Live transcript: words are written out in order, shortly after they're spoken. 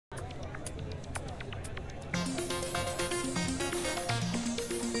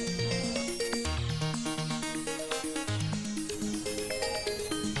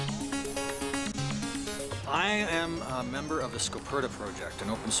a member of the Scoperta Project, an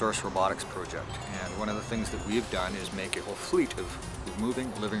open source robotics project, and one of the things that we've done is make a whole fleet of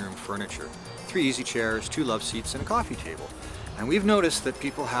moving living room furniture. 3 easy chairs, 2 love seats, and a coffee table. And we've noticed that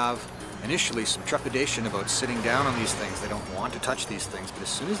people have initially some trepidation about sitting down on these things. They don't want to touch these things, but as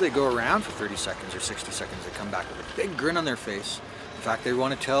soon as they go around for 30 seconds or 60 seconds, they come back with a big grin on their face. In fact, they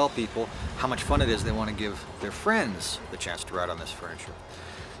want to tell people how much fun it is. They want to give their friends the chance to ride on this furniture.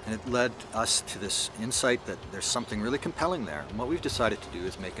 And it led us to this insight that there's something really compelling there. And what we've decided to do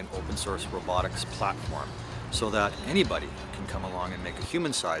is make an open source robotics platform so that anybody can come along and make a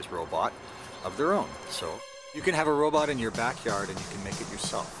human-sized robot of their own. So you can have a robot in your backyard and you can make it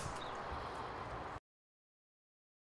yourself.